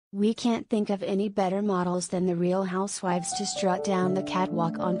We can't think of any better models than the Real Housewives to strut down the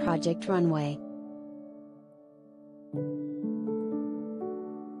catwalk on Project Runway.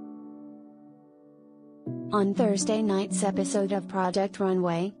 On Thursday night's episode of Project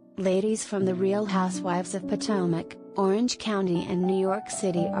Runway, ladies from the Real Housewives of Potomac, Orange County and New York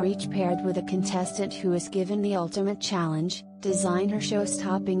City are each paired with a contestant who is given the ultimate challenge: design her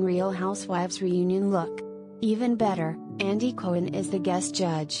show-stopping Real Housewives reunion look. Even better, Cohen is the guest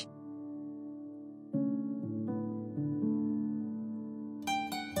judge.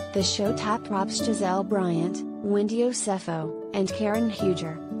 The show top RHOP's Gizelle, Bryant, Wendy, Osefo, and Karen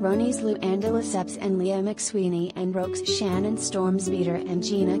Huger, RHONY's Luann Lesseps and Leah McSweeney, and RHOP's Shannon Stormspeeder and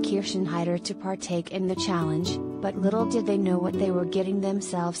Gina Kirschenheiter to partake in the challenge, but little did they know what they were getting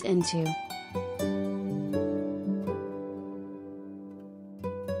themselves into.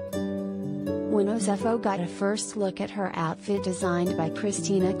 When Osefo got a first look at her outfit designed by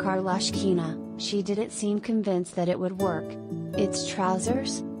Christina Karlashkina, she didn't seem convinced that it would work. "It's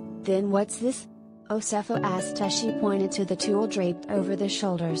trousers? Then what's this?" Osefo asked as she pointed to the tulle draped over the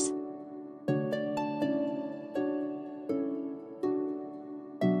shoulders.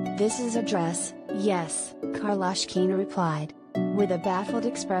 "This is a dress, yes," Karlashkina replied. With a baffled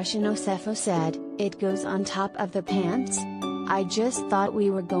expression, Osefo said, "It goes on top of the pants? I just thought we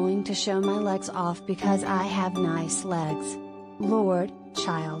were going to show my legs off because I have nice legs. Lord,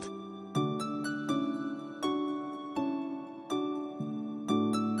 child."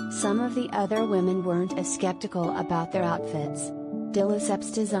 Some of the other women weren't as skeptical about their outfits.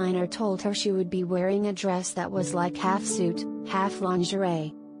 Lesseps' designer told her she would be wearing a dress that was like half suit, half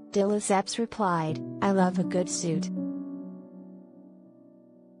lingerie. Lesseps replied, "I love a good suit."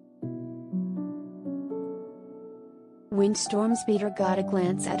 When Stormspeeder got a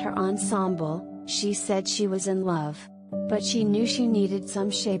glance at her ensemble, she said she was in love. But she knew she needed some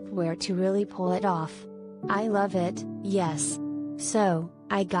shapewear to really pull it off. "I love it, yes. So,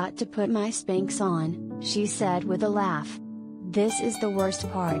 I got to put my Spanx on," she said with a laugh. "This is the worst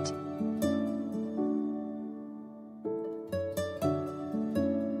part."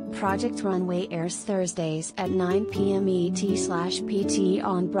 Project Runway airs Thursdays at 9 p.m. ET/PT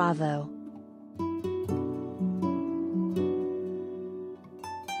on Bravo.